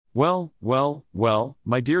Well,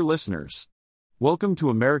 my dear listeners. Welcome to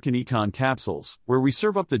American Econ Capsules, where we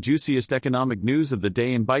serve up the juiciest economic news of the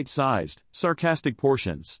day in bite-sized, sarcastic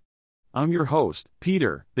portions. I'm your host,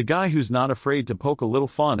 Peter, the guy who's not afraid to poke a little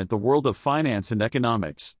fun at the world of finance and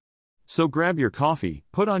economics. So grab your coffee,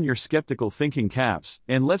 put on your skeptical thinking caps,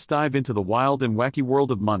 and let's dive into the wild and wacky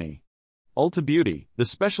world of money. Ulta Beauty, the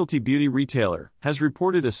specialty beauty retailer, has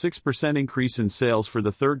reported a 6% increase in sales for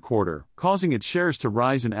the third quarter, causing its shares to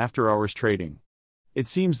rise in after-hours trading. It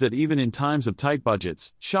seems that even in times of tight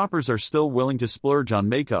budgets, shoppers are still willing to splurge on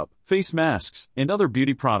makeup, face masks, and other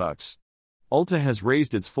beauty products. Ulta has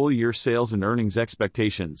raised its full-year sales and earnings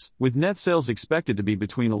expectations, with net sales expected to be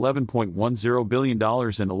between $11.10 billion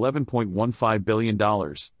and $11.15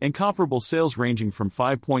 billion, and comparable sales ranging from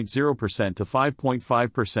 5.0% to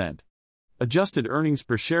 5.5%. Adjusted earnings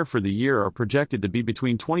per share for the year are projected to be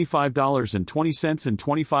between $25.20 and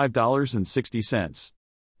 $25.60.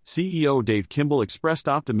 CEO Dave Kimbell expressed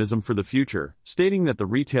optimism for the future, stating that the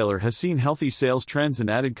retailer has seen healthy sales trends and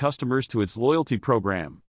added customers to its loyalty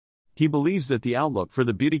program. He believes that the outlook for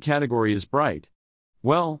the beauty category is bright.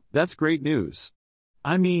 Well, that's great news.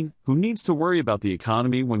 I mean, who needs to worry about the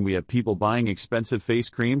economy when we have people buying expensive face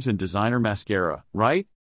creams and designer mascara, right?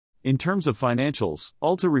 In terms of financials,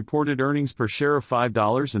 Ulta reported earnings per share of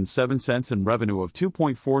 $5.07 and revenue of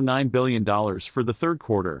 $2.49 billion for the third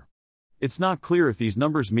quarter. It's not clear if these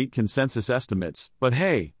numbers meet consensus estimates, but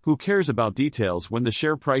hey, who cares about details when the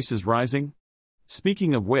share price is rising?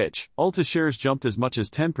 Speaking of which, Ulta shares jumped as much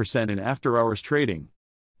as 10% in after-hours trading.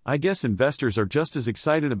 I guess investors are just as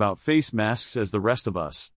excited about face masks as the rest of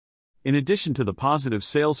us. In addition to the positive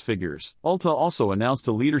sales figures, Ulta also announced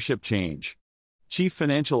a leadership change. Chief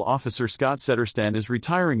Financial Officer Scott Settersten is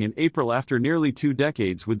retiring in April after nearly 2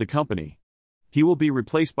 decades with the company. He will be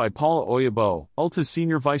replaced by Paula Oyibo, Ulta's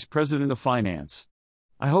Senior Vice President of Finance.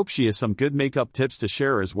 I hope she has some good makeup tips to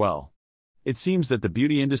share as well. It seems that the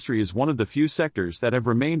beauty industry is one of the few sectors that have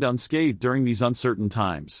remained unscathed during these uncertain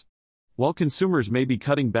times. While consumers may be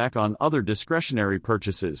cutting back on other discretionary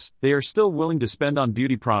purchases, they are still willing to spend on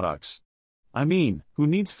beauty products. I mean, who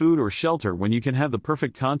needs food or shelter when you can have the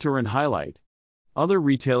perfect contour and highlight? Other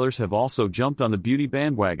retailers have also jumped on the beauty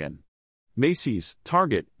bandwagon. Macy's,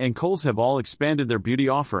 Target, and Kohl's have all expanded their beauty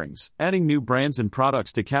offerings, adding new brands and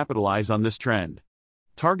products to capitalize on this trend.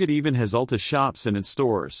 Target even has Ulta shops in its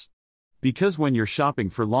stores. Because when you're shopping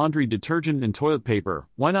for laundry detergent and toilet paper,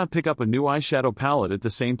 why not pick up a new eyeshadow palette at the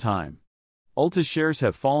same time? Ulta shares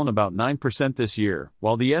have fallen about 9% this year,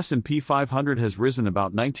 while the S&P 500 has risen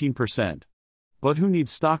about 19%. But who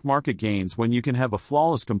needs stock market gains when you can have a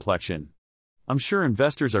flawless complexion? I'm sure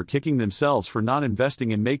investors are kicking themselves for not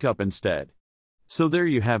investing in makeup instead. So there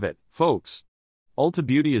you have it, folks. Ulta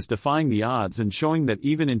Beauty is defying the odds and showing that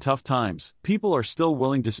even in tough times, people are still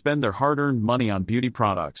willing to spend their hard-earned money on beauty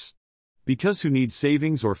products. Because who needs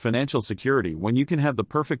savings or financial security when you can have the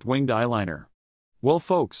perfect winged eyeliner? Well,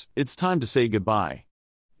 folks, it's time to say goodbye.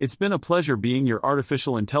 It's been a pleasure being your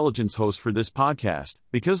artificial intelligence host for this podcast,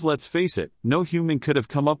 because let's face it, no human could have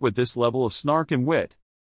come up with this level of snark and wit.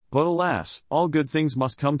 But alas, all good things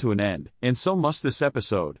must come to an end, and so must this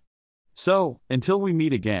episode. So, until we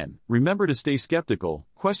meet again, remember to stay skeptical,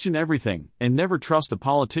 question everything, and never trust a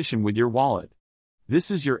politician with your wallet.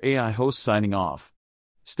 This is your AI host signing off.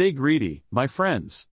 Stay greedy, my friends.